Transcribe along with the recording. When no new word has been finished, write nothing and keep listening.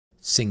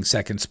Sing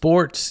Second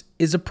Sports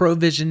is a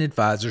Provision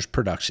Advisors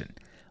production.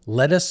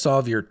 Let us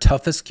solve your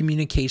toughest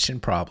communication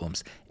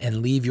problems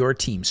and leave your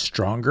team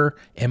stronger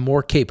and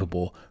more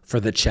capable for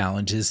the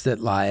challenges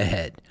that lie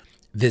ahead.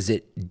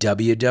 Visit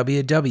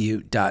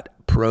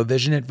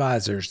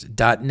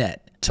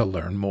www.provisionadvisors.net to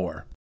learn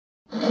more.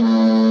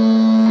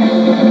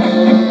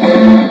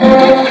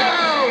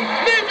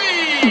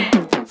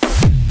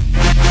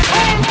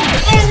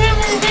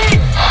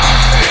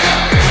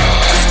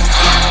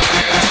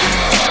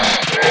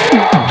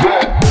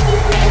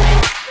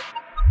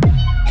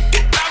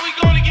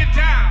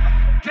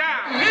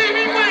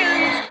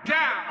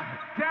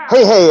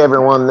 Hey,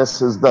 everyone.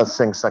 This is the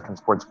Sing Second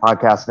Sports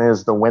Podcast, and it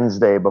is the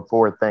Wednesday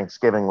before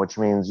Thanksgiving, which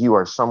means you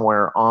are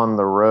somewhere on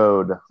the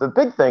road. The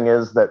big thing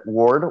is that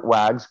Ward,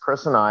 Wags,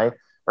 Chris, and I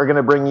are going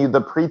to bring you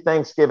the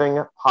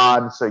pre-Thanksgiving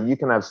pod so you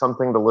can have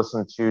something to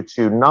listen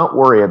to not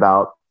worry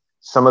about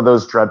some of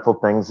those dreadful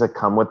things that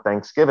come with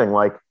Thanksgiving.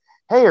 Like,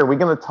 hey, are we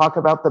going to talk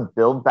about the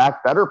Build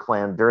Back Better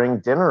plan during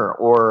dinner?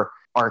 Or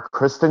are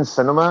Kristen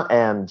Sinema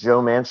and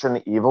Joe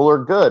Manchin evil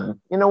or good?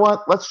 You know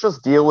what? Let's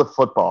just deal with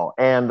football.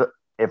 And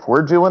if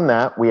we're doing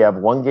that, we have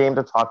one game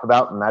to talk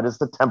about, and that is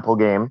the Temple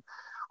game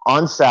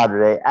on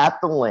Saturday at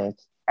the Link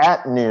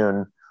at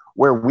noon,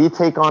 where we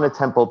take on a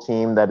Temple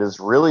team that is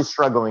really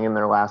struggling in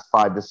their last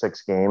 5 to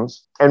 6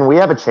 games. And we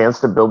have a chance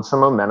to build some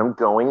momentum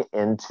going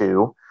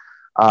into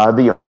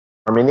the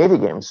Army-Navy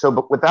game. So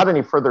but without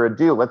any further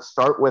ado, let's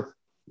start with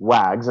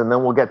Wags, and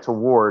then we'll get to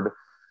Ward.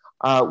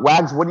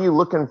 Wags, what are you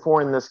looking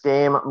for in this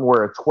game?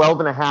 We're a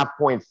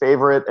 12.5-point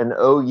favorite, and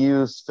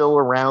OU still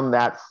around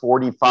that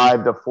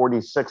 45 to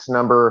 46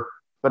 number.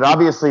 But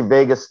obviously,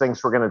 Vegas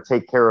thinks we're going to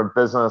take care of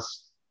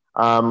business.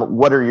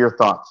 What are your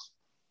thoughts?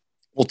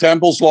 Well,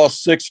 Temple's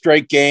lost 6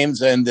 straight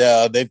games, and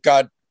they've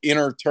got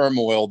inner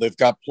turmoil. They've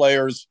got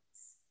players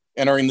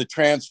entering the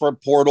transfer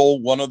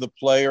portal. One of the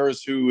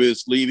players who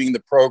is leaving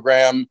the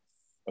program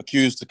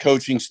accused the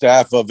coaching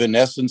staff of, in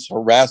essence,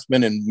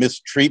 harassment and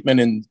mistreatment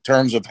in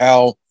terms of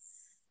how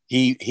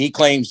he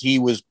claims he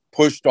was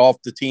pushed off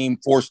the team,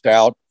 forced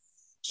out.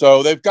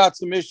 So they've got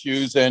some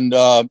issues. And,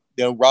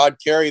 Rod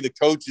Carey, the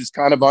coach, is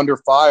kind of under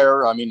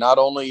fire. I mean, not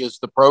only is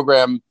the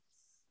program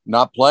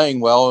not playing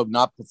well,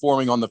 not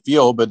performing on the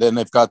field, but then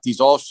they've got these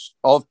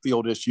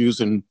off-field issues.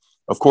 And,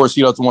 of course,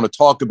 he doesn't want to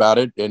talk about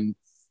it. And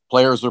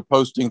players are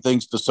posting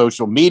things to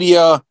social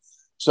media.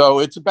 So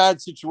it's a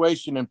bad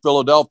situation in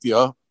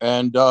Philadelphia.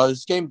 And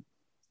this game,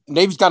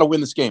 Navy's got to win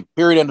this game,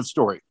 period, end of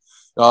story.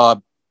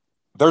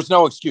 There's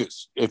no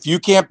excuse. If you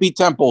can't beat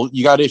Temple,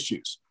 you got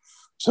issues.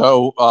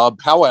 So,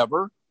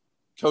 however,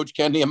 Coach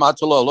Ken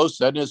Niumatalolo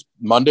said in his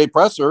Monday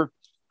presser,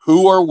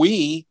 who are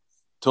we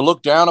to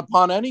look down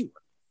upon anyone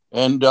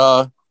and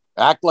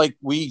act like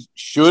we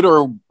should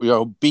or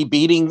be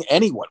beating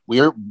anyone?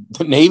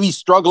 The Navy's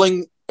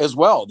struggling as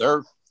well.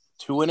 They're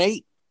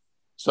 2-8.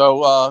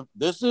 So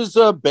this is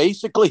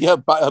basically a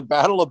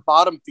battle of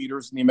bottom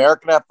feeders in the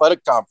American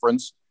Athletic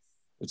Conference.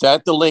 It's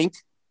at the Link.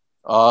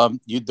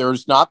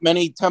 There's not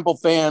many Temple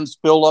fans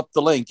fill up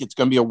the Link. It's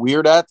going to be a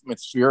weird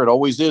atmosphere. It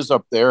always is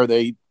up there.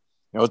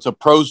 It's a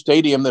pro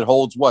stadium that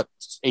holds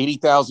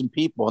 80,000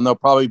 people, and there'll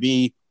probably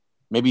be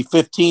maybe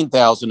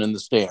 15,000 in the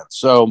stands.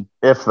 So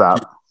if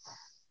that,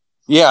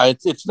 yeah,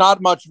 it's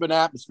not much of an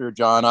atmosphere,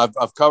 John.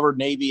 I've covered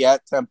Navy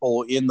at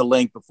Temple in the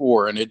Link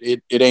before, and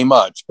it ain't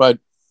much. But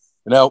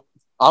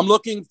I'm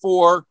looking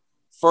for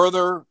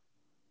further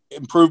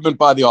improvement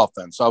by the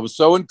offense. I was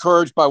so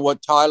encouraged by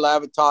what Tai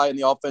Lavatai and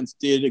the offense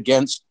did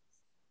against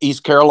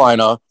East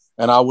Carolina,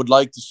 and I would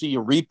like to see a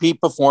repeat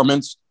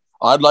performance.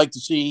 I'd like to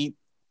see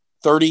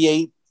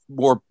 38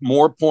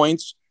 more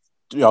points,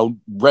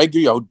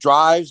 regular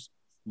drives,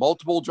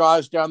 multiple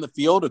drives down the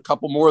field, a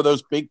couple more of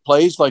those big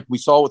plays like we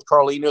saw with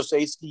Carlinhos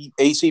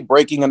AC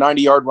breaking a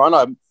 90-yard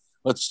run.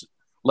 Let's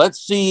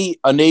see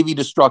a Navy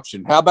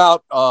destruction. How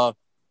about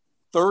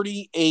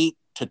 38-10,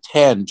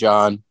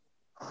 John?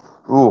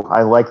 Ooh,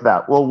 I like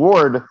that. Well,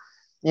 Ward,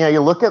 you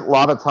look at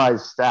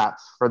Lavatai's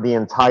stats for the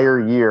entire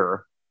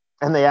year,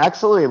 and they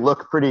actually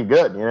look pretty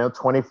good.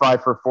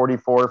 25 for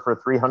 44 for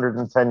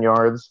 310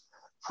 yards,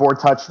 4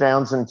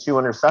 touchdowns and 2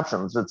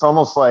 interceptions. It's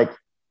almost like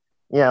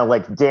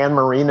Dan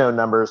Marino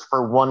numbers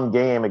for one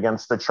game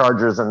against the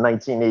Chargers in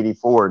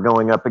 1984,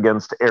 going up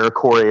against Air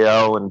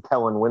Coryell and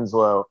Kellen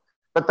Winslow.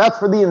 But that's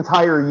for the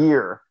entire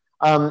year.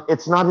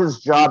 It's not his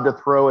job to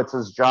throw, it's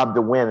his job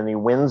to win. And he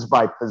wins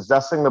by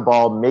possessing the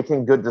ball,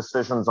 making good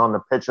decisions on the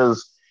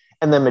pitches,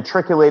 and then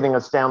matriculating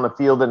us down the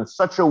field in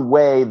such a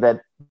way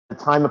that the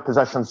time of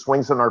possession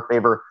swings in our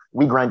favor.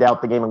 We grind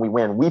out the game and we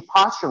win. We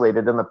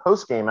postulated in the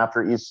postgame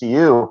after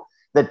ECU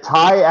that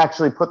Tai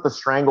actually put the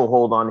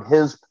stranglehold on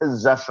his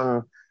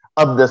possession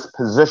of this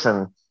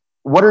position.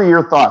 What are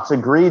your thoughts?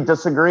 Agree,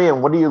 disagree?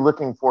 And what are you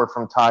looking for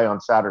from Tai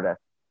on Saturday?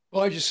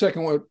 Well, I just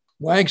second what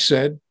Wag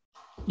said.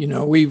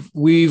 We've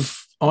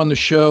on the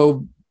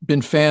show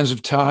been fans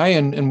of Tai,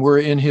 and we're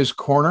in his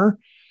corner.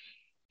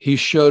 He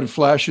showed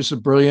flashes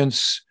of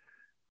brilliance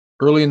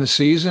early in the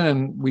season,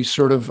 and we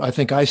I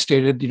think I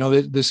stated,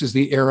 this is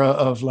the era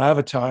of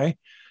Lavatai.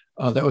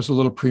 That was a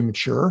little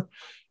premature.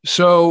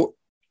 So,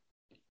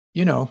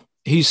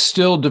 he's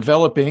still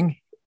developing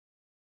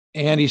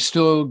and he's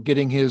still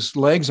getting his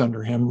legs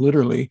under him,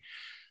 literally.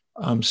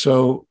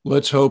 So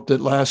let's hope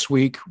that last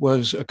week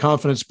was a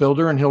confidence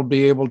builder and he'll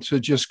be able to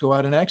just go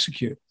out and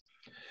execute.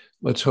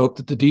 Let's hope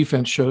that the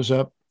defense shows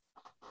up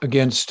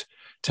against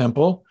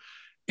Temple.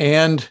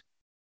 And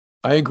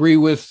I agree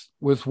with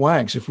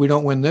Wags. If we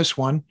don't win this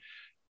one,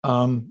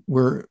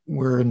 we're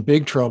in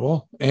big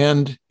trouble.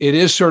 And it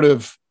is sort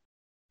of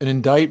an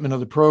indictment of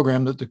the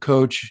program that the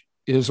coach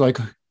is like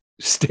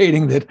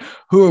stating that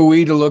who are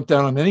we to look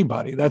down on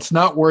anybody? That's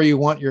not where you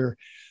want your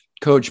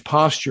coach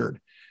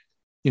postured,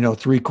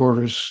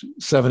 3/4,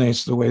 7/8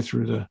 of the way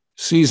through the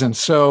season.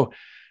 So,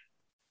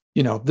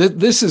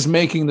 this is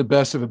making the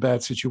best of a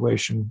bad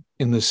situation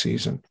in this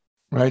season,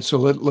 right? So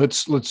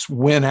let's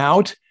win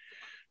out.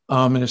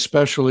 And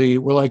especially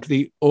we're like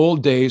the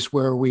old days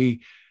where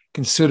we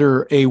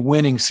consider a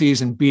winning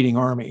season beating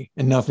Army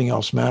and nothing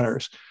else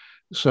matters.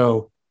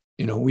 So,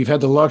 we've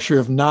had the luxury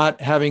of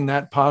not having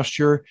that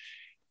posture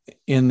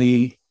in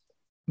the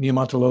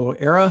Niumatalolo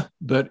era,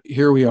 but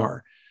here we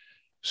are.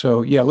 So,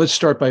 let's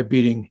start by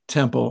beating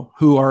Temple,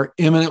 who are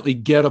imminently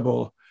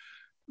gettable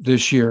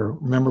this year.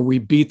 Remember, we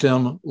beat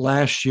them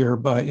last year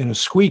in a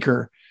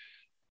squeaker,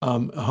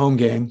 a home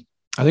game.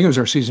 I think it was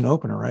our season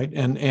opener, right?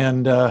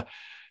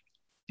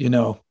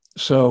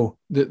 So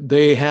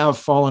they have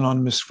fallen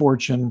on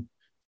misfortune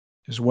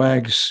as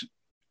Wags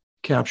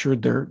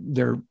captured.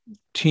 Their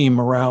team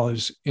morale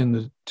is in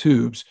the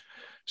tubes.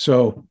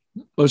 So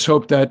let's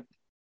hope that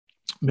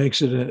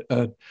makes it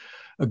a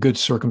good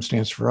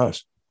circumstance for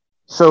us.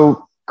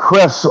 So,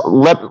 Chris,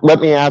 let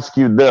me ask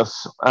you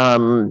this.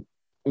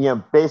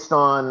 Based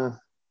on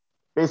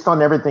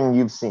everything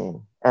you've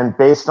seen and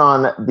based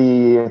on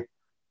the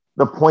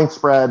point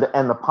spread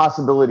and the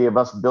possibility of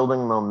us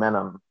building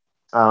momentum,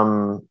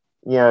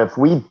 if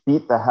we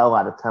beat the hell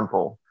out of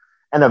Temple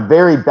and a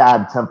very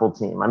bad Temple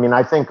team,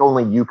 I think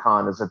only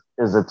UConn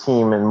is a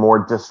team in more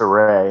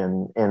disarray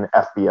in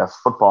FBS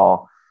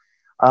football.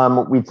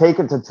 We take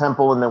it to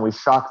Temple and then we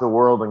shock the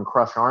world and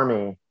crush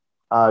Army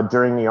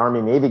during the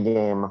Army-Navy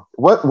game.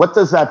 What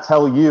does that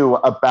tell you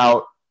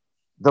about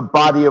the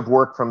body of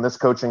work from this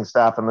coaching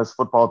staff and this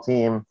football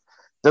team?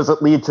 Does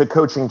it lead to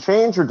coaching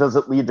change or does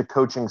it lead to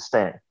coaching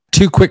staying?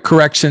 Two quick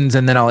corrections,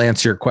 and then I'll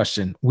answer your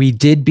question. We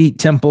did beat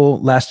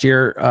Temple last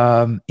year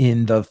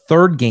in the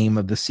third game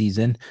of the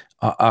season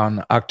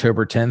on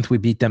October 10th. We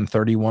beat them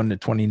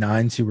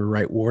 31-29. So you were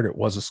right, Ward. It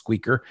was a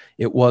squeaker.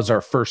 It was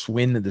our first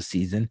win of the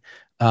season.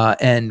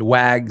 And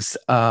Wags,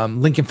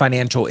 Lincoln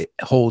Financial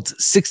holds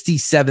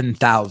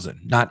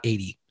 67,000, not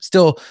 80.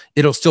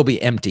 It'll still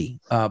be empty,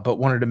 but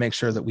wanted to make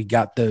sure that we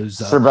got those.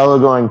 Cervello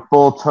going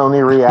full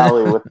Tony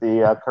Reale with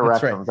the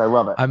corrections. Right. I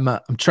love it. I'm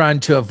trying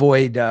to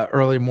avoid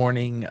early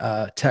morning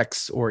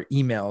texts or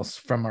emails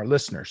from our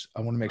listeners.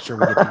 I want to make sure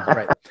we get these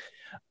right.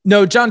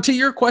 No, John, to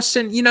your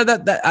question,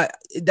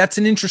 that's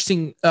an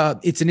interesting.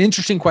 It's an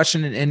interesting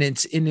question, and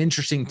it's an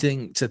interesting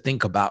thing to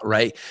think about,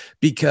 right?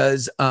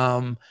 Because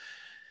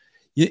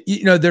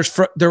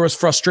there was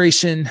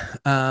frustration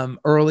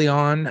early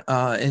on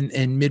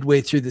and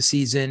midway through the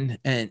season,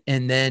 and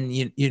then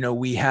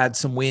we had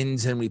some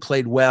wins and we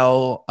played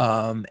well,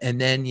 and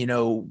then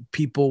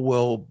people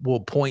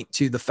will point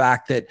to the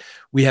fact that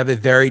we have a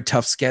very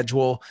tough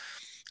schedule.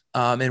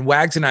 And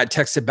Wags and I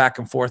texted back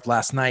and forth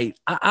last night.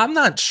 I'm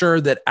not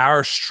sure that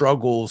our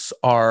struggles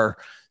are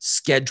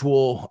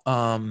schedule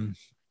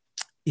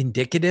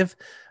indicative.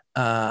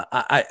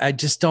 I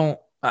just don't.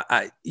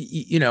 I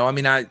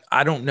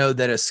don't know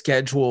that a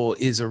schedule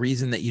is a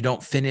reason that you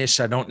don't finish.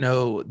 I don't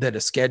know that a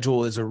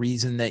schedule is a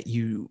reason that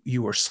you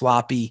are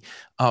sloppy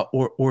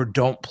or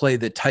don't play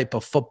the type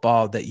of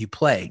football that you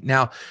play.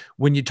 Now,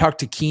 when you talk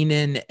to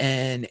Keenan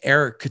and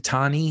Eric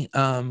Katani,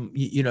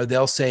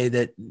 they'll say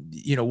that,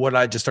 what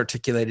I just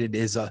articulated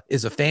is a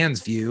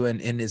fan's view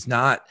and is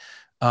not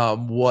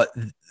what,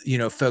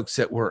 folks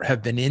that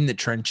have been in the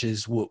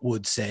trenches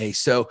would say.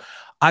 So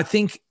I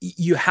think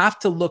you have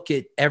to look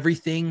at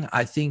everything.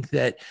 I think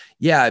that,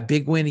 a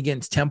big win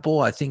against Temple.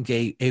 I think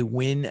a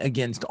win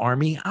against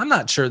Army. I'm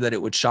not sure that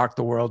it would shock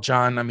the world,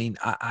 John.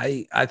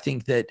 I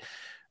think that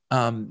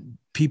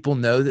people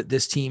know that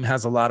this team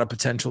has a lot of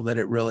potential that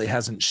it really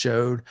hasn't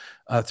showed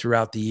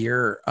throughout the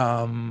year.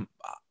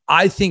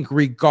 I think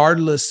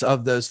regardless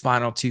of those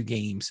final two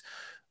games,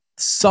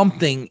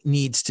 something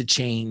needs to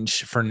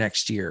change for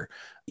next year.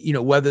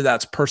 Whether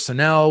that's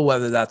personnel,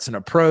 whether that's an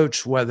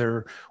approach,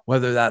 whether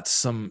that's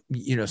some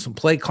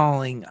play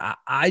calling.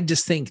 I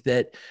just think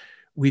that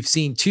we've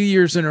seen 2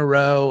 years in a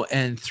row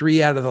and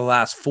 3 out of the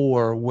last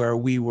 4 where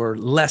we were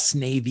less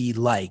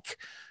Navy-like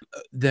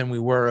than we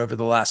were over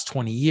the last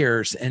 20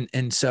 years.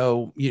 And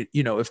so,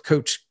 if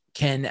Coach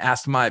Ken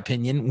asked my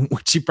opinion,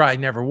 which he probably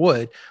never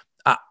would,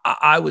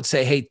 I would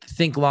say, hey,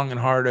 think long and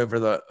hard over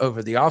the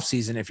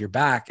offseason if you're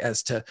back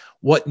as to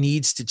what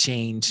needs to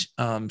change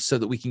so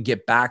that we can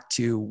get back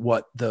to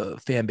what the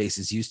fan base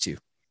is used to.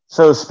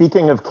 So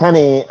speaking of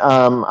Kenny,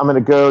 I'm going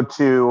to go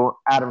to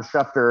Adam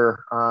Schefter,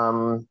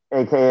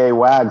 aka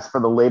Wags, for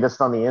the latest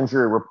on the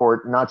injury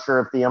report. Not sure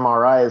if the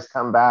MRI has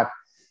come back.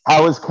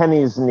 How is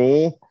Kenny's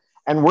knee?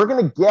 And we're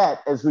going to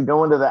get, as we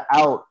go into the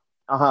out,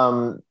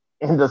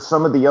 into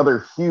some of the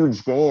other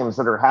huge games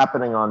that are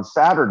happening on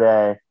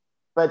Saturday.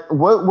 But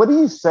what do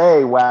you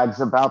say,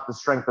 Wags, about the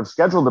strength of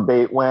schedule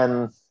debate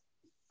when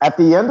at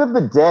the end of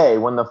the day,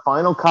 when the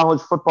final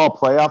college football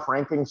playoff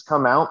rankings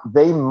come out,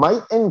 they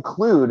might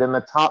include in the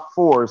top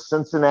four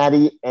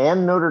Cincinnati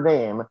and Notre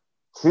Dame,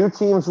 two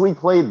teams we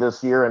played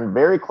this year in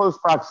very close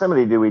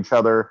proximity to each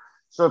other.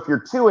 So if you're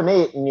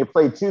 2-8 and you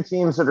play two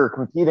teams that are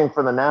competing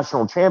for the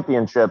national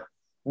championship,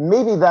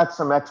 maybe that's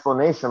some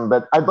explanation,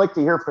 but I'd like to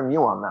hear from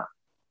you on that.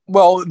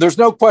 Well, there's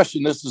no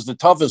question this is the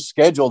toughest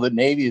schedule that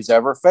Navy has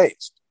ever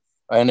faced.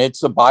 And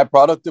it's a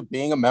byproduct of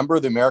being a member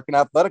of the American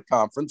Athletic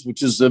Conference,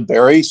 which is a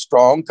very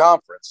strong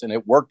conference. And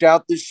it worked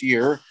out this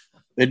year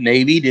that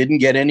Navy didn't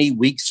get any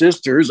weak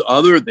sisters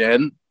other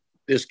than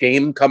this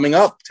game coming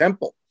up,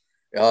 Temple.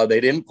 They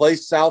didn't play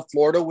South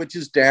Florida, which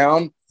is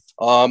down.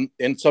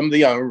 And some of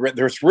the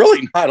there's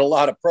really not a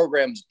lot of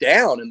programs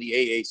down in the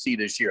AAC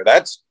this year.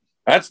 That's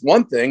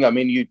one thing. I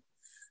mean,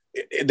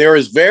 there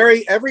is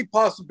every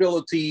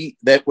possibility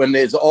that when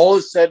it's all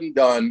is said and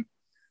done,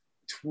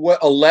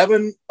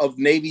 11 of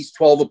Navy's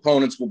 12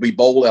 opponents will be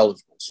bowl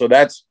eligible. So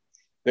that's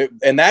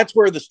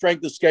where the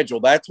strength of schedule,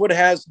 that's what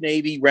has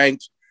Navy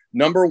ranked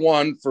number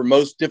one for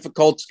most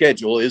difficult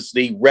schedule is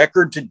the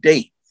record to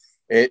date.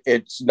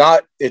 It's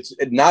not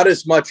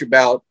as much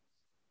about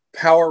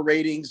power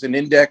ratings and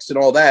index and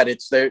all that.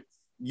 It's that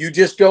you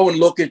just go and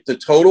look at the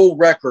total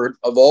record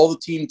of all the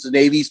teams the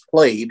Navy's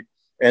played.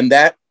 And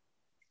that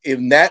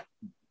in that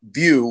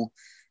view,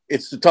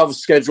 it's the toughest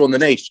schedule in the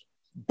nation.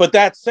 But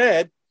that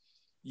said,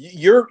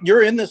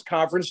 you're in this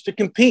conference to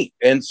compete.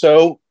 And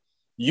so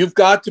you've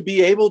got to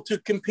be able to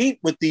compete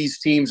with these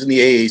teams in the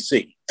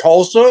AAC.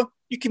 Tulsa,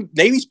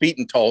 Navy's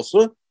beaten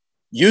Tulsa.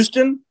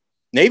 Houston,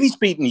 Navy's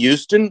beaten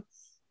Houston.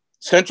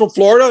 Central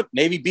Florida,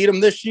 Navy beat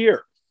them this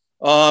year.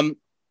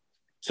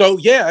 So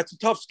yeah, it's a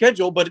tough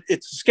schedule, but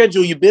it's a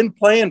schedule you've been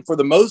playing for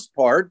the most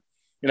part.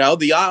 You know,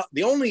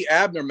 the only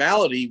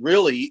abnormality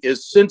really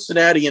is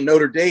Cincinnati and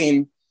Notre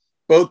Dame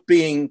both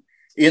being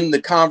in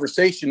the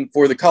conversation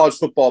for the college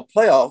football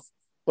playoff.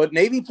 But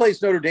Navy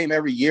plays Notre Dame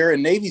every year,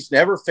 and Navy's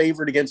never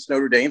favored against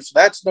Notre Dame. So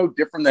that's no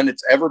different than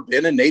it's ever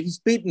been. And Navy's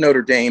beaten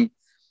Notre Dame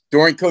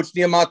during Coach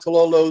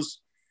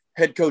Niumatalolo's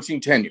head coaching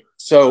tenure.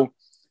 So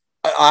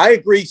I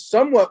agree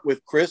somewhat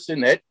with Chris in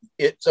that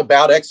it's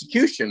about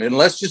execution. And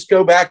let's just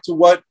go back to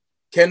what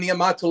Ken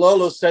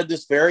Niumatalolo said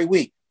this very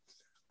week.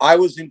 I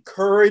was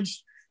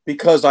encouraged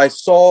because I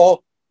saw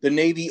the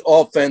Navy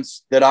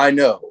offense that I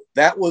know.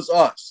 That was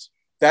us.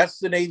 That's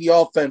the Navy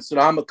offense that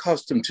I'm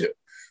accustomed to.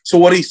 So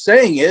what he's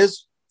saying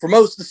is, for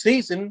most of the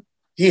season,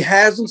 he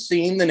hasn't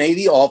seen the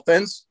Navy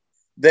offense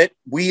that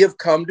we have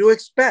come to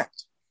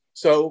expect.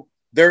 So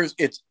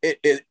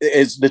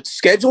the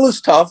schedule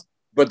is tough,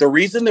 but the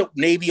reason that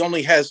Navy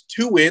only has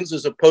 2 wins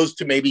as opposed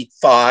to maybe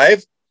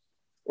 5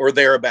 or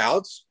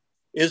thereabouts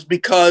is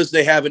because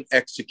they haven't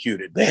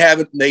executed. They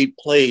haven't made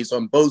plays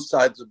on both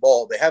sides of the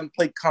ball. They haven't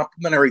played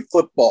complementary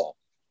football.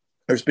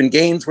 There's been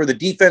games where the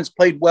defense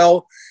played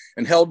well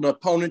and held an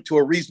opponent to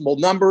a reasonable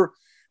number.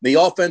 The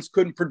offense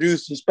couldn't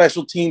produce and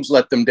special teams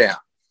let them down.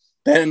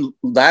 Then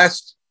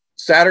last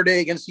Saturday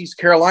against East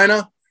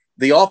Carolina,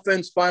 the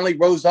offense finally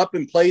rose up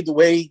and played the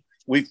way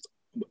we've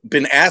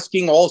been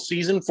asking all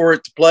season for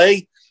it to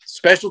play.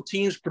 Special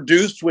teams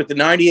produced with the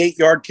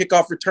 98-yard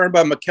kickoff return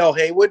by Mikel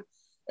Haywood,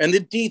 and the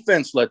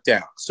defense let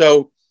down.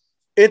 So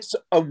it's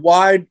a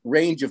wide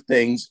range of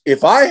things.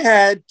 If I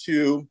had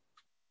to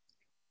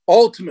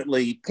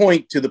ultimately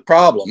point to the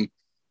problem,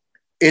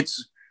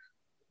 it's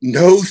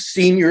no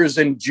seniors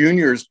and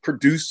juniors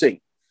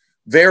producing,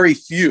 very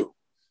few.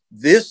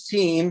 This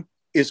team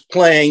is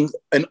playing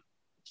an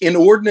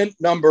inordinate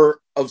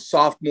number of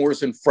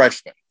sophomores and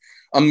freshmen.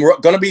 I'm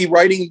going to be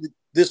writing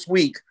this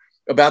week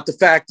about the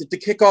fact that the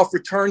kickoff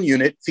return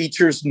unit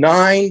features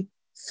 9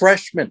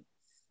 freshmen.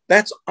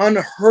 That's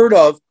unheard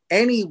of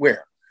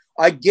anywhere.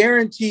 I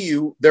guarantee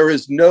you there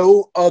is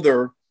no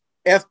other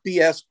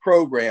FBS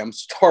program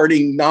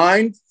starting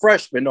 9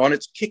 freshmen on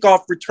its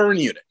kickoff return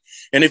unit.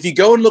 And if you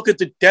go and look at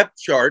the depth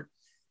chart,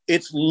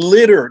 it's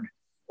littered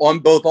on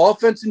both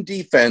offense and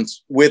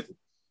defense with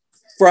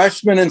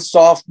freshmen and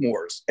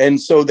sophomores. And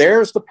so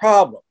there's the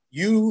problem.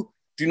 You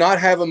do not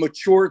have a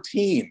mature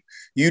team.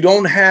 You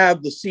don't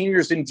have the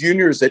seniors and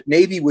juniors that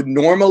Navy would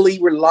normally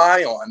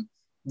rely on.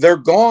 They're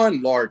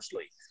gone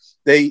largely.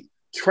 They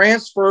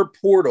transfer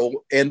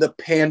portal and the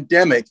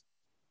pandemic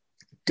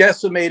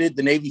decimated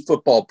the Navy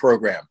football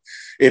program.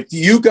 If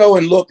you go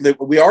and look,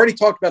 we already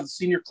talked about the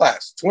senior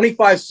class,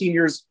 25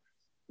 seniors.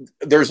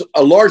 There's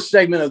a large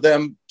segment of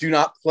them do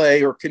not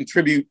play or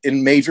contribute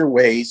in major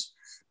ways.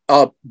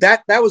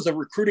 That was a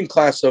recruiting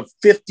class of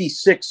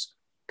 56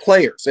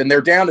 players, and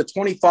they're down to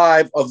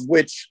 25, of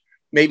which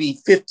maybe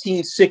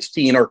 15,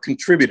 16 are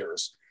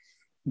contributors.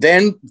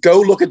 Then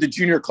go look at the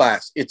junior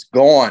class. It's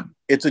gone.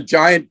 It's a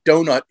giant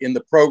donut in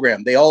the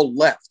program. They all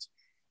left.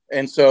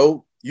 And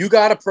so you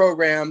got a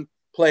program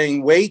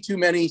playing way too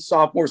many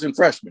sophomores and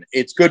freshmen.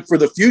 It's good for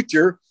the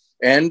future.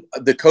 And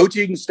the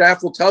coaching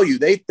staff will tell you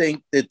they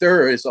think that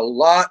there is a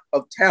lot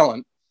of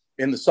talent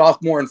in the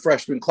sophomore and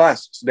freshman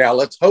classes. Now,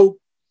 let's hope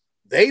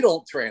they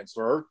don't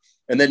transfer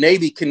and the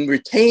Navy can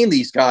retain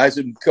these guys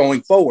and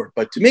going forward.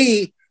 But to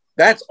me,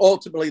 that's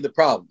ultimately the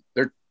problem.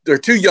 They're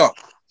too young.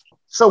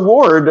 So,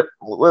 Ward,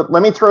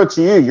 let me throw it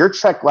to you. You're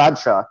Czech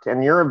Gladchuk,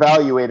 and you're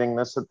evaluating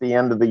this at the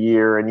end of the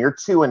year, and you're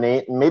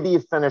 2-8, and maybe you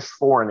finish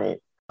 4-8.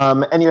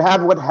 And you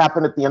had what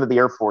happened at the end of the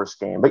Air Force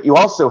game, but you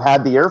also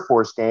had the Air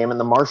Force game and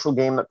the Marshall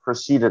game that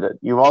preceded it.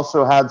 You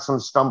also had some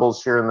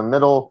stumbles here in the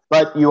middle,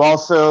 but you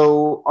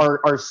also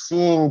are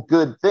seeing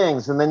good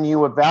things. And then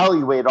you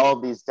evaluate all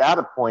these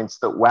data points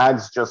that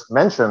Wags just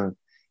mentioned.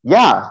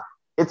 Yeah,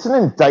 it's an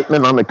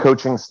indictment on the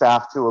coaching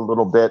staff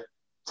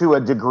to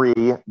a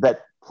degree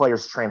that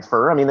players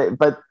transfer. I mean,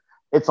 but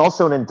it's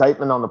also an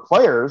indictment on the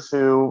players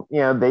who,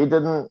 they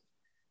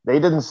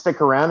didn't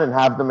stick around and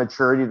have the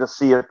maturity to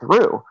see it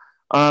through.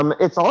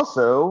 It's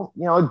also,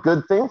 a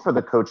good thing for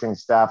the coaching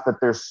staff that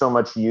there's so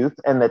much youth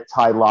and that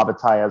Ty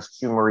Labatai has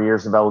 2 more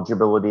years of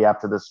eligibility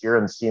after this year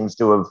and seems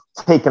to have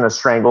taken a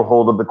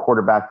stranglehold of the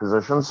quarterback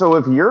position. So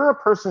if you're a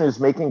person who's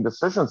making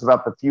decisions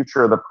about the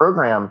future of the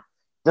program,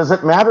 does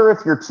it matter if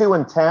you're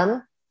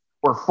 2-10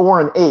 or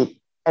 4-8?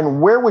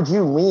 And where would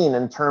you lean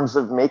in terms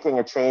of making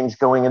a change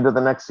going into the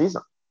next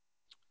season?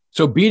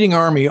 So beating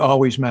Army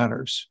always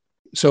matters.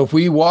 So if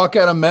we walk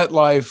out of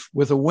MetLife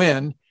with a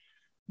win,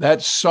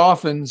 that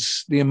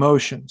softens the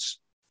emotions.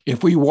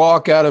 If we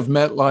walk out of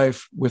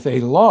MetLife with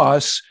a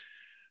loss,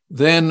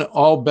 then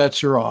all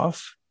bets are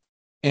off.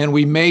 And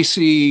we may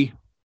see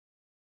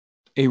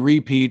a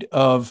repeat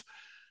of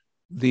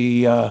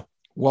the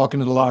walk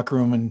into the locker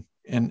room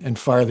and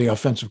fire the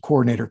offensive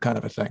coordinator kind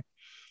of a thing.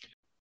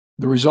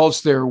 The results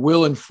there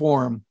will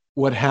inform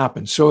what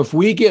happens. So if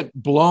we get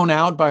blown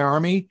out by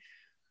Army,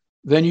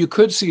 then you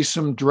could see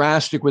some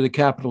drastic, with a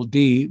capital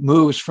D,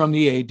 moves from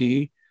the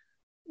AD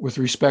with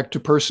respect to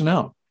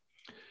personnel.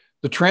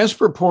 The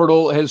transfer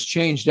portal has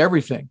changed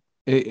everything.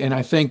 And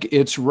I think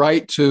it's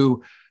right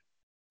to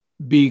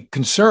be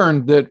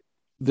concerned that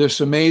this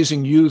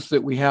amazing youth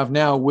that we have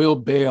now will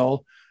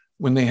bail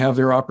when they have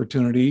their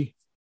opportunity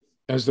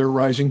as they're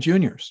rising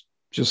juniors.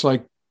 Just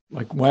like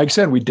Wag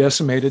said, we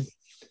decimated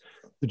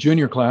the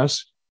junior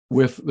class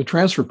with the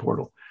transfer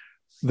portal.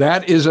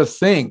 That is a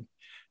thing.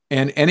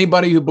 And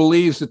anybody who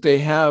believes that they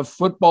have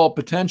football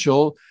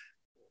potential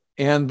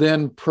and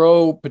then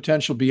pro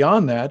potential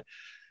beyond that,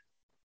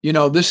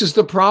 this is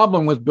the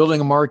problem with building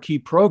a marquee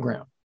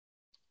program.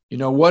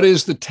 What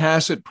is the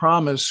tacit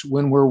promise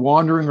when we're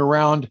wandering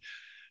around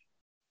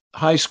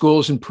high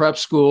schools and prep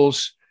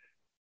schools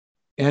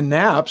and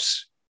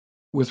NAPS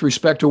with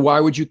respect to why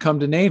would you come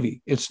to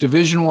Navy? It's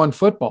Division I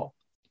football.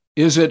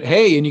 Is it,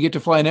 hey, and you get to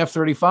fly an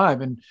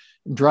F-35 and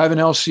drive an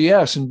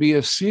LCS and be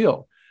a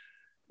SEAL?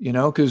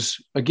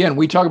 Because again,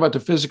 we talk about the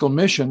physical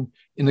mission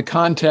in the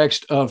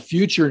context of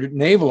future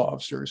naval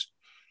officers,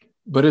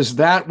 but is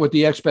that what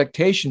the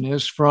expectation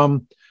is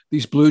from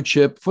these blue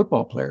chip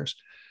football players?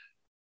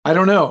 I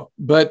don't know,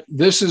 but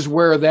this is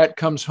where that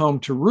comes home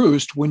to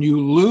roost when you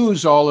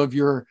lose all of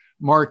your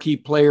marquee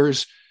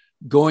players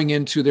going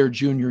into their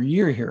junior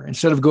year here.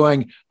 Instead of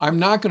going, I'm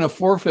not going to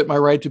forfeit my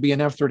right to be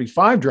an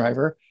F-35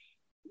 driver,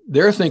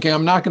 they're thinking,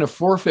 I'm not going to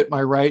forfeit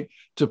my right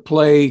to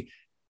play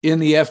in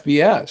the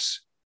FBS,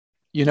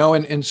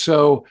 and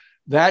so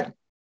that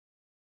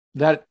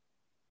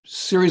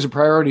series of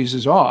priorities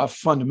is off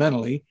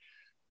fundamentally,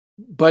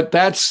 but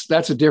that's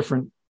a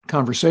different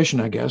conversation,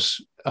 I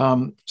guess.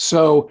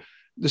 So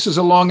this is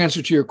a long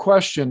answer to your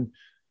question,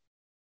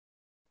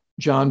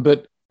 John,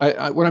 but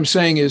what I'm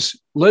saying is,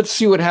 let's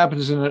see what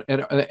happens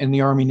in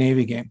the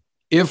Army-Navy game.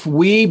 If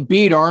we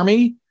beat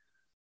Army,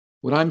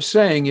 what I'm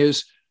saying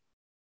is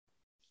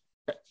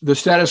the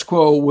status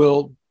quo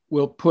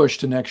will push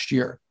to next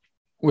year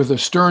with a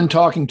stern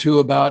talking to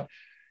about,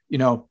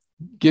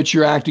 get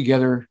your act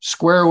together,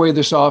 square away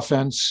this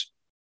offense.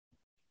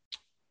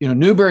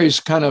 Newberry's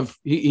kind of,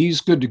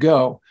 he's good to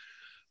go.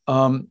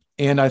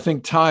 And I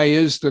think Ty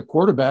is the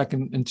quarterback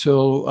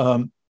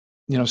until,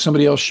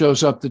 somebody else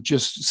shows up that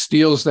just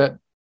steals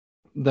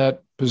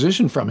that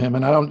position from him.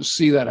 And I don't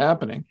see that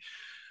happening.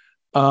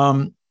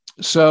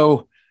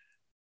 So,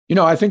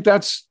 I think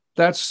that's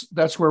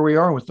where we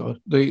are with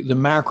the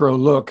macro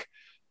look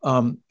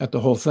at the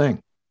whole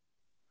thing.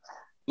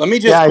 Let me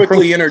just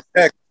quickly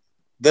interject.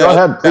 Go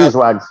ahead, please,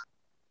 Wags.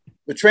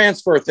 The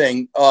transfer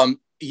thing.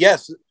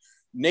 Yes,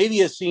 Navy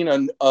has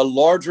seen a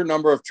larger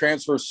number of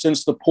transfers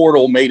since the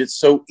portal made it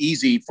so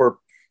easy for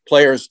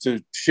players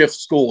to shift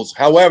schools.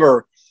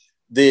 However,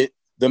 the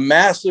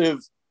massive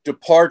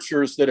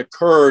departures that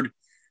occurred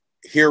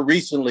here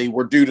recently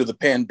were due to the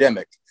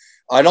pandemic.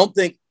 I don't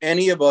think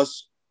any of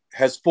us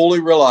has fully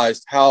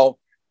realized how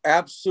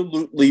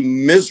absolutely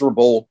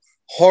miserable,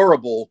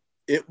 horrible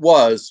it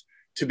was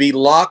to be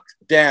locked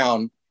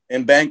down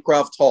in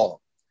Bancroft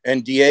Hall.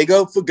 And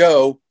Diego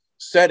Fagot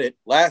said it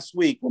last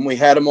week when we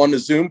had him on the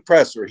Zoom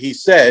presser. He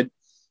said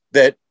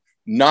that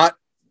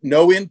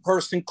no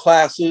in-person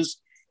classes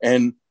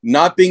and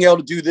not being able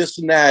to do this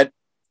and that.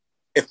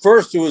 At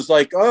first, it was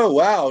like, oh,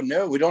 wow,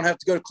 no, we don't have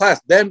to go to class.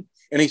 And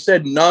he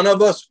said, none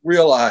of us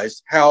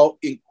realized how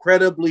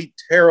incredibly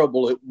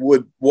terrible it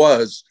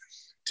was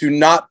to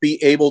not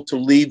be able to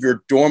leave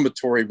your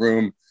dormitory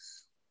room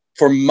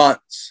for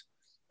months.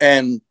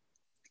 And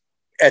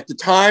at the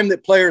time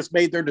that players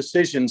made their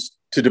decisions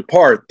to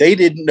depart, they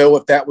didn't know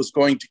if that was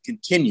going to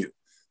continue.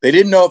 They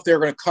didn't know if they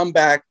were going to come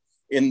back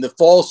in the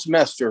fall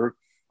semester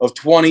of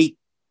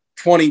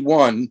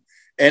 2021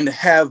 and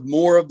have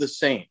more of the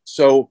same.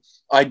 So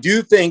I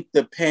do think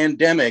the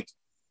pandemic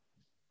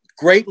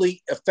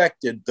greatly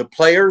affected the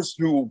players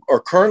who are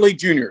currently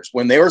juniors.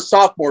 When they were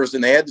sophomores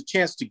and they had the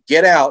chance to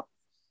get out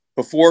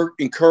before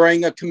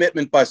incurring a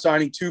commitment by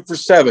signing 2 for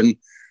 $7,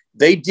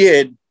 they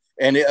did.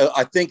 And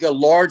I think a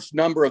large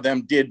number of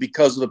them did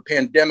because of the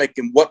pandemic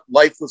and what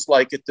life was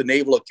like at the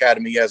Naval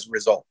Academy as a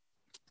result.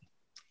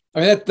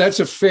 I mean, that's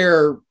a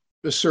fair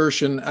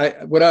assertion.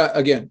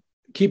 Again,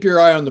 keep your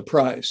eye on the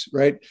prize,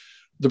 right?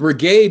 The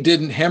brigade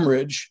didn't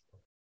hemorrhage,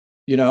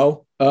 we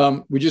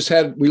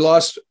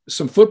lost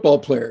some football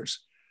players.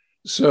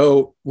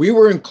 So we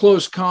were in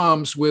close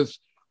comms with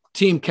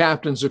team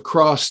captains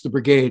across the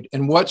brigade.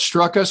 And what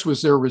struck us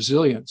was their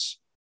resilience,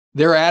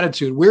 their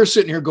attitude. We're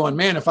sitting here going,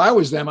 man, if I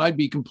was them, I'd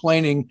be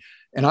complaining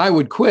and I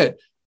would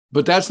quit.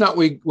 But that's not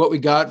what we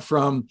got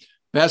from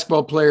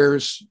basketball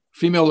players,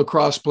 female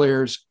lacrosse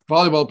players,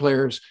 volleyball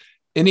players,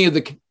 any of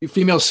the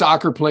female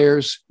soccer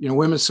players,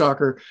 women's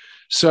soccer.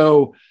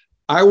 So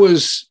I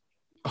was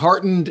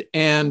heartened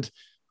and,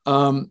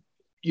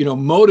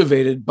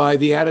 motivated by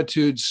the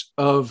attitudes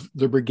of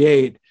the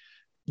brigade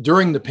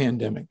during the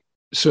pandemic.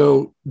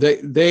 So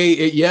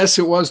yes,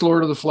 it was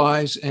Lord of the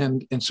Flies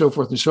and so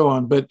forth and so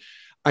on. But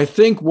I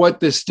think what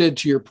this did,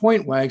 to your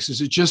point, Wags,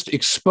 is it just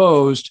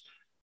exposed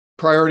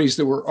priorities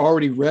that were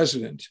already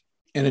resident,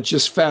 and it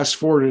just fast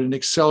forwarded and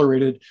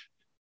accelerated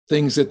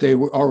things that they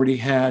already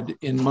had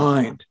in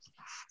mind.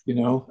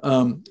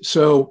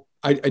 So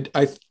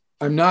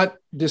I'm not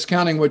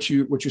discounting what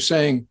you're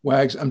saying,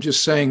 Wags. I'm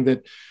just saying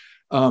that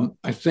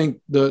I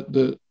think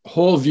the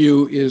whole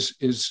view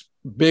is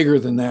bigger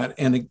than that.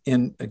 And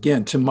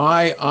again, to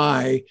my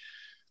eye,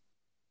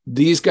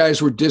 these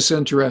guys were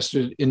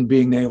disinterested in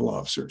being naval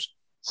officers.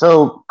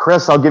 So,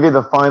 Chris, I'll give you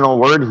the final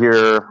word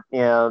here.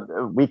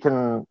 We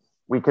can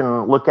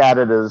look at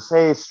it as,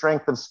 hey,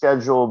 strength of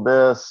schedule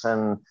this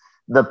and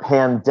the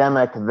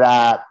pandemic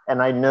that.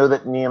 And I know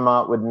that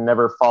Niumat would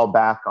never fall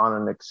back on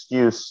an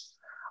excuse.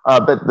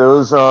 But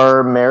those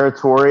are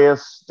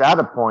meritorious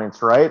data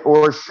points, right?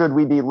 Or should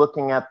we be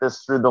looking at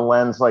this through the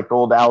lens like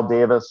old Al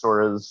Davis or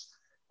his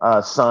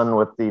son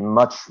with the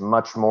much,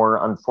 much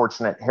more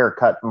unfortunate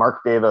haircut,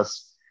 Mark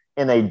Davis,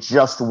 in a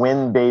just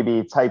win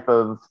baby type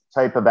of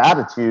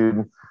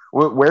attitude?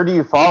 Where do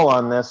you fall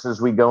on this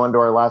as we go into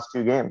our last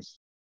 2 games?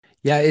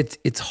 Yeah,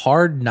 it's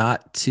hard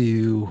not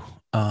to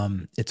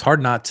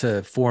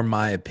form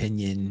my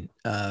opinion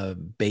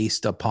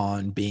based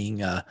upon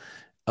being a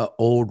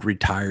old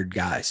retired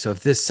guy. So if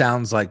this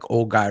sounds like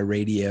old guy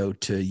radio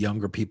to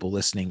younger people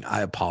listening,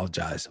 I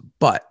apologize.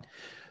 But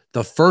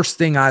the first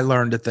thing I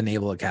learned at the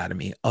Naval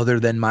Academy, other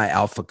than my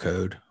alpha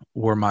code,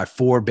 were my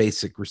 4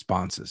 basic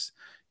responses.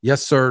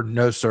 Yes, sir.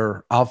 No,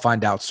 sir. I'll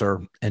find out,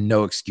 sir. And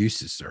no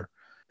excuses, sir.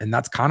 And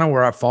that's kind of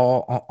where I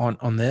fall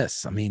on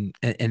this. I mean,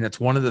 and it's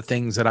one of the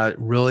things that I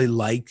really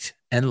liked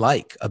and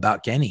like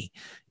about Kenny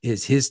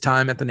is his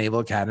time at the Naval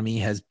Academy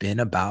has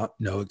been about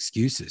no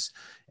excuses.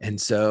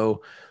 And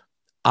so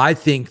I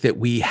think that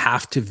we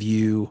have to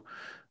view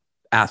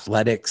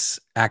athletics,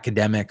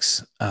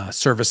 academics,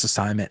 service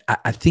assignment.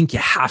 I think you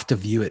have to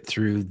view it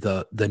through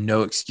the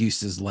no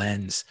excuses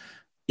lens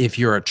if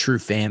you're a true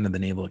fan of the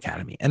Naval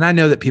Academy. And I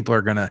know that people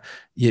are going to,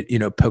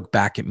 poke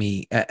back at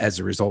me as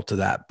a result of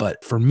that.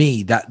 But for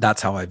me,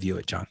 that's how I view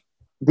it, John.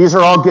 These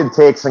are all good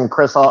takes. And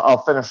Chris,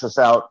 I'll finish this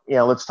out.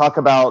 Let's talk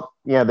about,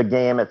 the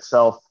game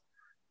itself.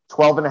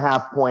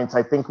 12.5 points.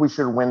 I think we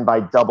should win by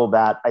double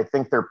that. I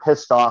think they're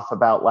pissed off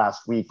about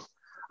last week.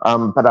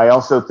 But I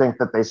also think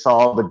that they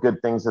saw the good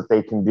things that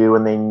they can do,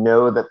 and they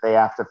know that they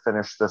have to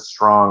finish this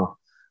strong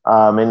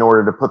in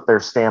order to put their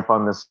stamp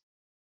on this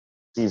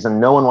season.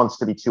 No one wants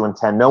to be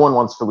 2-10. No one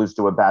wants to lose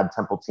to a bad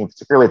Temple team,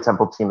 particularly a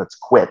Temple team that's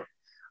quit.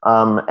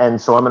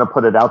 And so I'm going to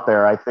put it out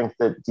there. I think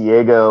that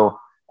Diego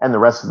and the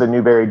rest of the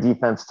Newberry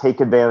defense take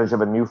advantage of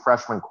a new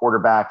freshman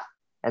quarterback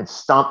and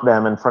stomp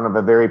them in front of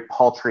a very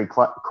paltry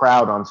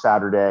crowd on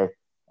Saturday.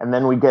 And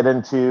then we get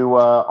into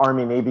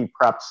Army-Navy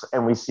preps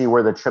and we see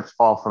where the chips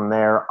fall from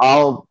there.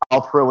 I'll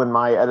throw in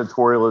my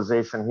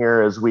editorialization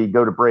here as we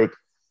go to break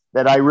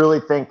that I really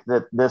think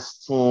that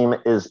this team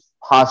is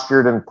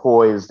postured and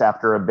poised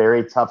after a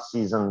very tough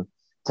season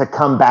to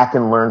come back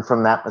and learn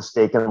from that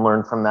mistake and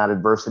learn from that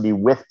adversity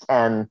with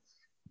Ken.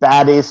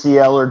 Bad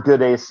ACL or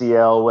good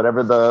ACL,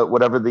 whatever the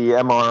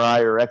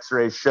MRI or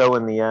X-rays show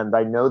in the end.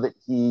 I know that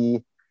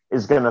he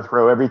is going to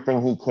throw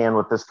everything he can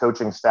with this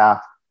coaching staff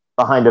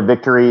behind a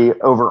victory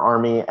over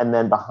Army, and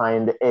then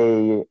behind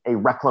a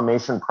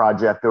reclamation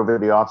project over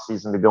the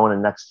offseason to go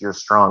into next year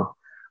strong.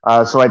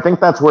 So I think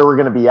that's where we're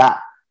going to be at.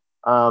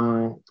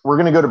 We're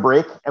going to go to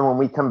break, and when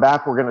we come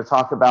back, we're going to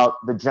talk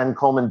about the Jen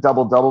Coleman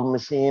double-double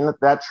machine.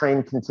 That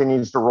train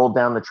continues to roll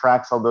down the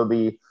tracks, although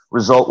the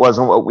result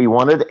wasn't what we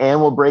wanted,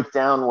 and we'll break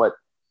down what,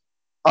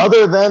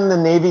 other than the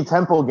Navy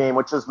Temple game,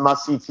 which is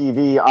must-see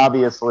TV,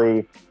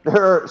 obviously,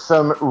 there are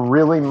some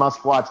really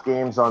must-watch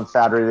games on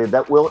Saturday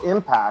that will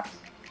impact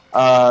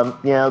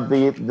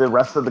the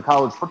rest of the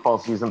college football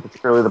season,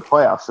 particularly the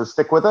playoffs. So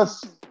stick with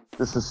us.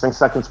 This is 6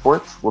 Second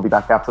Sports. We'll be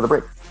back after the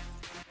break.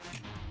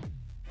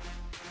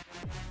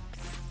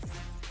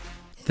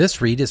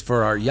 This read is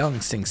for our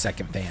young Sing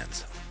Second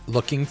fans.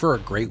 Looking for a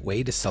great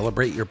way to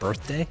celebrate your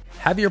birthday?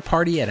 Have your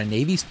party at a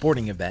Navy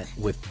sporting event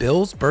with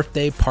Bill's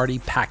Birthday Party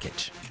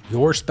Package.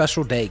 Your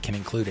special day can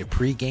include a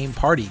pre-game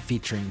party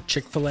featuring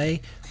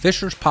Chick-fil-A,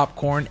 Fisher's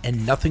Popcorn,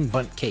 and Nothing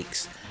Bundt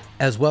Cakes,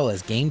 as well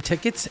as game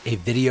tickets, a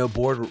video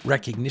board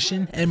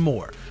recognition, and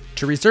more.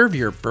 To reserve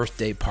your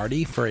birthday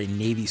party for a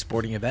Navy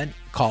sporting event,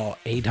 call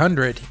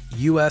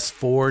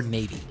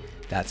 800-US-4-NAVY.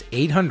 That's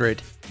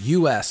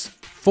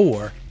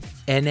 800-US-4-NAVY.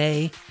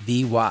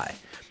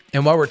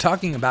 And while we're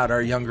talking about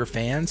our younger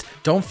fans,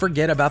 don't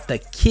forget about the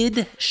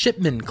Kid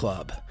Shipman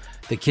Club.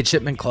 The Kid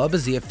Shipman Club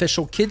is the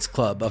official kids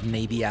club of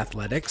Navy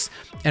Athletics,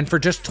 and for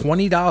just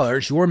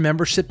 $20, your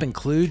membership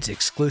includes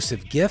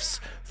exclusive gifts,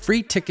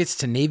 free tickets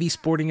to Navy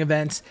sporting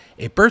events,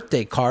 a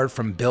birthday card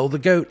from Bill the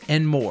Goat,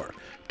 and more.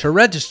 To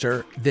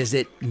register,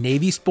 visit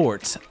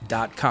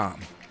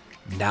NavySports.com.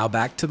 Now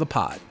back to the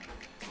pod.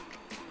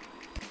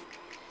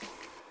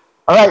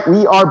 All right,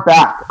 we are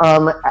back.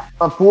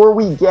 Before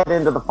we get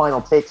into the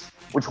final takes,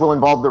 which will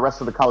involve the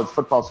rest of the college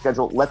football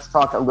schedule, let's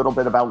talk a little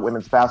bit about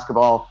women's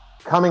basketball.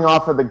 Coming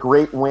off of the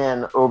great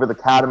win over the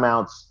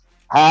Catamounts,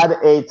 had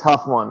a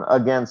tough one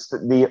against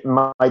the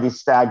Mighty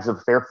Stags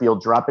of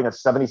Fairfield, dropping a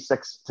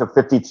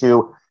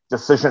 76-52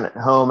 decision at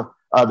home.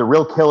 The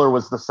real killer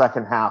was the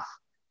second half.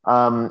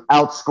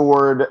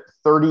 Outscored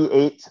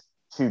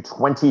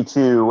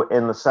 38-22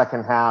 in the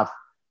second half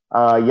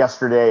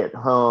yesterday at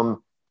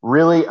home.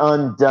 Really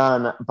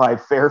undone by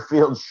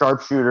Fairfield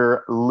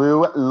sharpshooter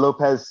Lou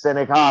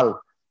Lopez-Senegal.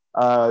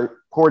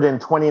 Poured in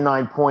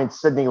 29 points.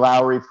 Sydney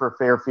Lowry for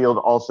Fairfield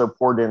also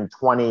poured in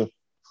 20.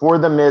 For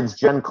the Mids,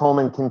 Jen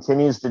Coleman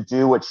continues to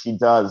do what she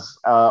does.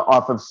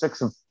 Off of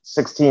 6 of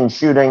 16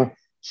 shooting,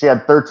 she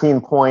had 13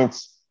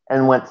 points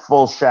and went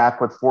full Shaq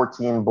with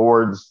 14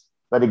 boards.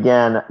 But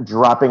again,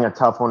 dropping a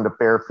tough one to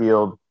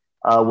Fairfield.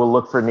 We'll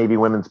look for Navy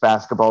women's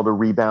basketball to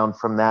rebound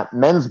from that.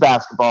 Men's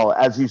basketball,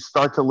 as you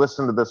start to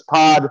listen to this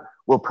pod,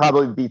 will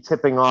probably be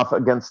tipping off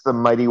against the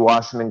mighty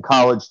Washington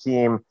College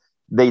team.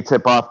 They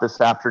tip off this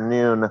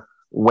afternoon,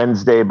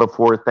 Wednesday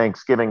before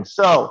Thanksgiving.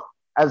 So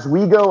as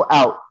we go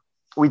out,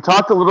 we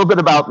talked a little bit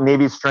about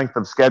Navy's strength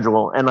of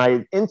schedule, and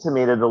I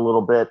intimated a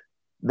little bit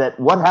that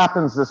what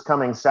happens this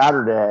coming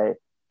Saturday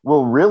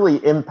will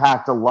really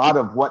impact a lot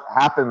of what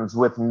happens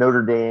with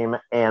Notre Dame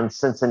and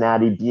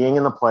Cincinnati being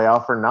in the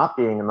playoff or not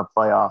being in the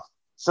playoff.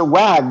 So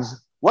Wags,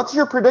 what's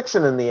your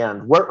prediction in the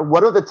end?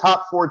 What are the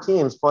top 4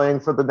 teams playing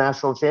for the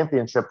national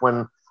championship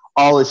when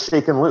all is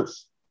shaken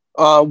loose?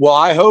 Well,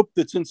 I hope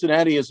that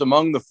Cincinnati is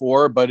among the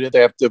 4, but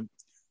they have to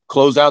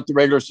close out the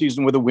regular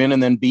season with a win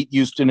and then beat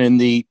Houston in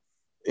the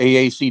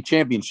AAC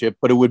championship.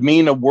 But it would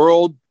mean a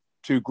world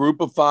to group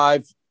of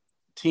 5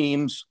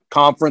 teams,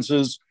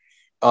 conferences,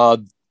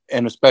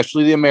 and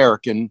especially the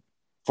American,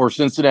 for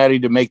Cincinnati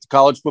to make the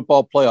college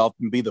football playoff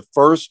and be the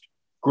first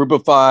group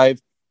of 5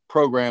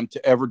 program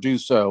to ever do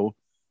so.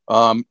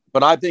 But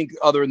I think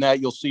other than that,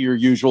 you'll see your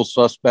usual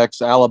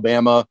suspects,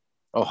 Alabama,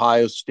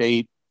 Ohio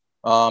State.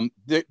 I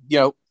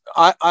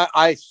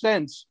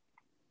sense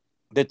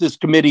that this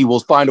committee will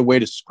find a way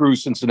to screw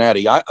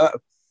Cincinnati. I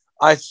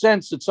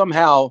sense that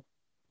somehow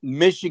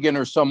Michigan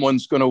or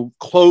someone's going to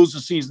close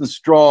the season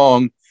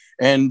strong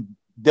and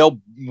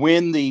they'll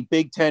win the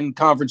Big Ten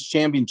Conference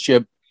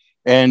Championship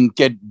and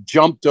get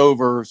jumped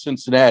over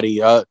Cincinnati.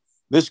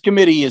 This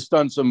committee has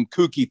done some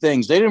kooky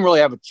things. They didn't really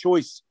have a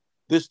choice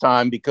this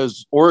time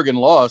because Oregon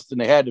lost and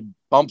they had to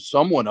bump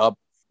someone up.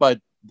 But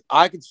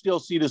I could still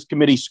see this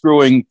committee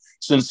screwing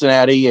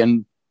Cincinnati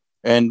and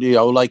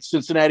like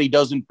Cincinnati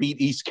doesn't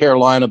beat East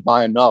Carolina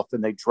by enough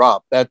and they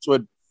drop. That's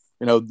what,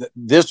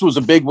 this was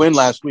a big win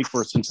last week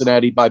for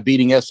Cincinnati by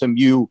beating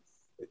SMU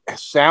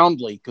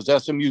soundly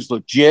because SMU's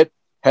legit,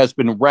 has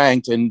been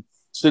ranked. And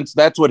since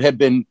that's what had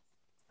been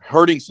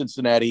hurting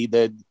Cincinnati,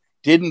 that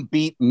didn't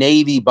beat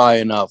Navy by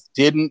enough,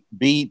 didn't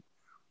beat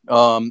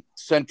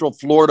Central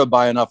Florida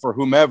by enough or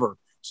whomever.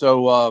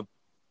 So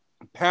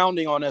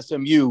pounding on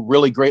SMU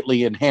really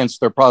greatly enhanced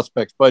their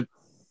prospects. But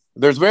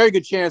there's a very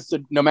good chance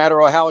that no matter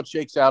how it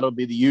shakes out, it'll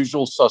be the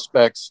usual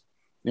suspects,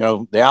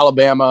 the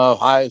Alabama,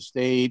 Ohio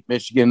State,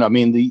 Michigan. I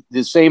mean,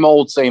 the same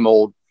old,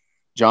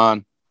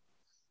 John.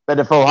 But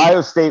if Ohio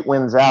State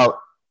wins out,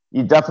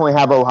 you definitely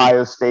have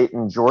Ohio State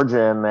and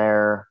Georgia in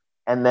there.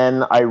 And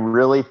then I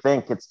really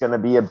think it's going to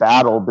be a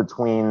battle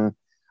between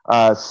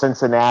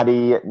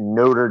Cincinnati,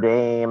 Notre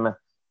Dame,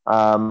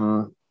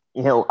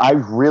 I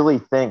really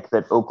think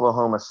that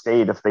Oklahoma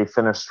State, if they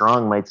finish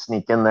strong, might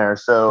sneak in there.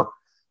 So,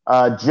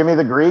 Jimmy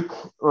the Greek,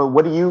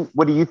 what do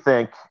you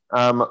think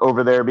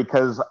over there?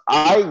 Because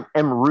I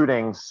am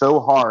rooting so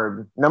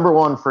hard. Number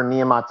one, for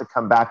Niumat to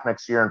come back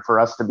next year and for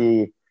us to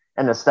be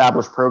an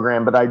established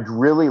program, but I'd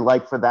really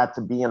like for that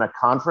to be in a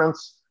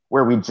conference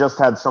where we just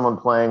had someone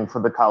playing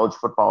for the college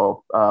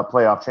football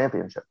playoff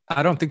championship.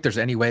 I don't think there's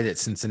any way that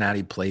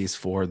Cincinnati plays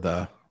for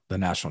the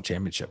national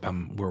championship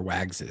where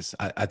Wags is.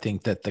 I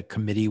think that the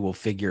committee will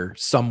figure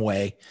some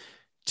way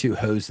to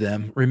hose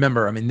them.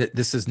 Remember, I mean,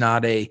 this is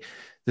not a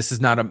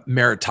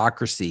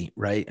meritocracy,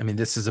 right? I mean,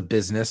 this is a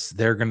business.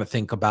 They're going to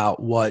think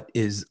about what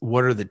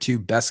are the two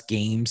best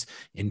games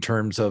in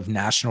terms of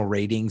national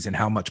ratings and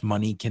how much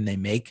money can they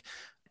make.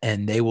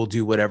 And they will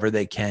do whatever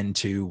they can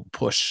to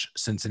push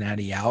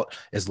Cincinnati out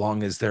as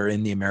long as they're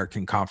in the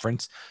American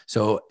Conference.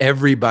 So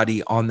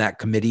everybody on that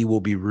committee will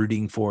be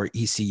rooting for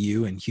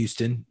ECU and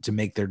Houston to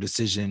make their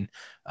decision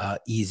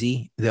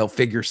easy. They'll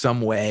figure some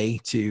way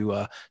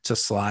to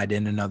slide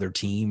in another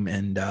team.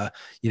 And,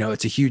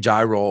 it's a huge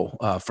eye roll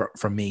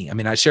from me. I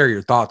mean, I share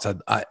your thoughts.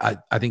 I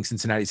think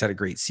Cincinnati's had a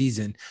great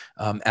season.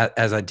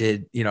 As I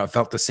did, I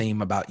felt the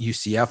same about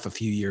UCF a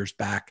few years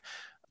back.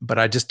 But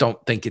I just don't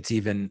think it's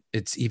even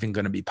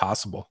going to be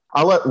possible.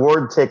 I'll let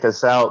Ward take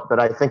us out, but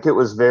I think it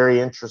was very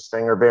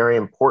interesting or very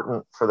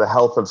important for the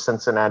health of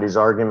Cincinnati's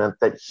argument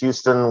that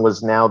Houston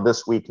was now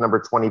this week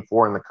number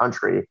 24 in the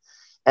country.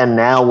 And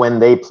now when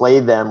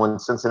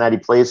Cincinnati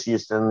plays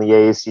Houston in the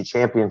AAC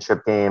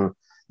championship game,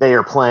 they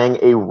are playing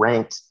a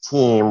ranked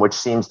team, which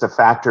seems to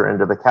factor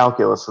into the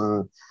calculus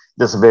in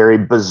this very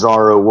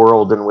bizarro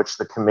world in which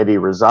the committee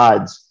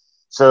resides.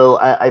 So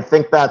I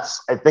think that's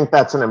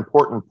an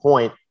important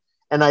point.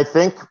 And I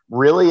think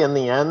really in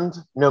the end,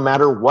 no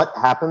matter what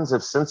happens,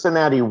 if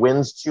Cincinnati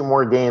wins 2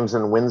 more games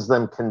and wins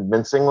them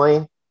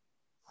convincingly,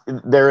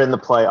 they're in the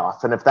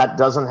playoff. And if that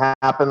doesn't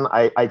happen,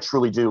 I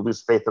truly do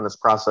lose faith in this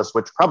process,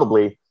 which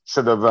probably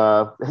should have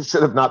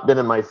not been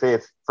in my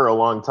faith for a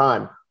long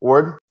time.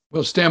 Ward?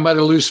 Well, stand by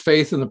to lose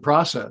faith in the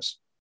process.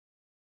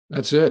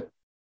 That's it.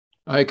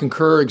 I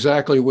concur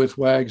exactly with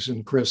Wags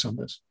and Chris on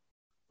this.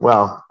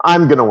 Well,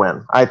 I'm going to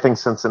win. I think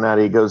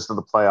Cincinnati goes to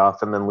the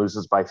playoff and then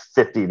loses by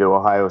 50 to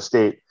Ohio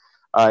State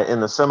in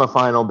the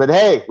semifinal. But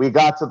hey, we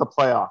got to the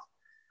playoff.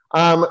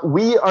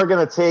 We are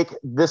going to take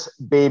this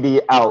baby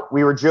out.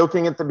 We were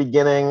joking at the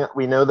beginning.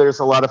 We know there's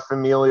a lot of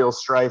familial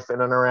strife in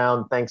and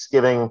around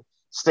Thanksgiving.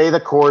 Stay the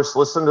course.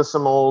 Listen to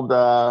some old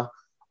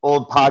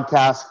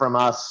podcasts from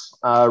us.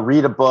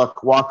 Read a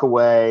book. Walk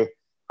away.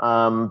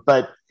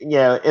 But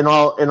yeah, in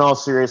all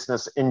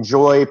seriousness,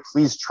 enjoy.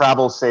 Please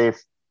travel safe.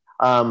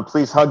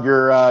 Please hug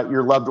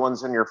your loved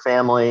ones and your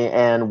family,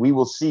 and we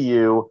will see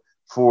you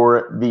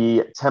for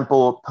the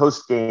Temple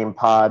post-game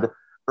pod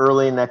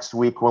early next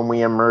week when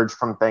we emerge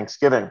from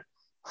Thanksgiving.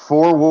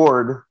 For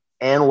Ward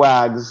and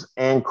Wags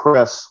and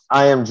Chris,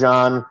 I am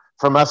John.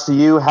 From us to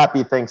you,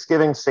 happy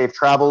Thanksgiving, safe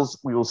travels.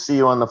 We will see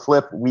you on the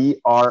flip. We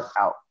are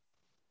out.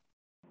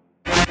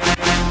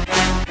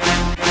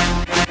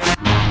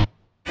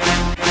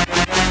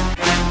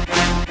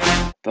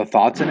 The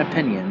thoughts and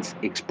opinions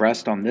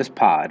expressed on this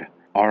pod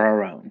are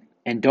our own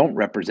and don't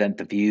represent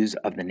the views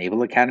of the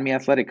Naval Academy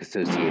Athletic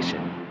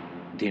Association,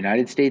 the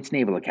United States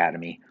Naval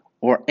Academy,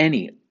 or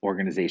any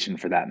organization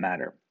for that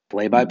matter.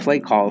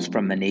 Play-by-play calls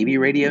from the Navy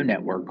Radio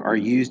Network are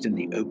used in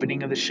the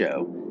opening of the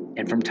show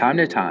and from time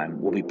to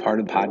time will be part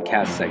of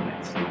podcast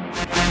segments.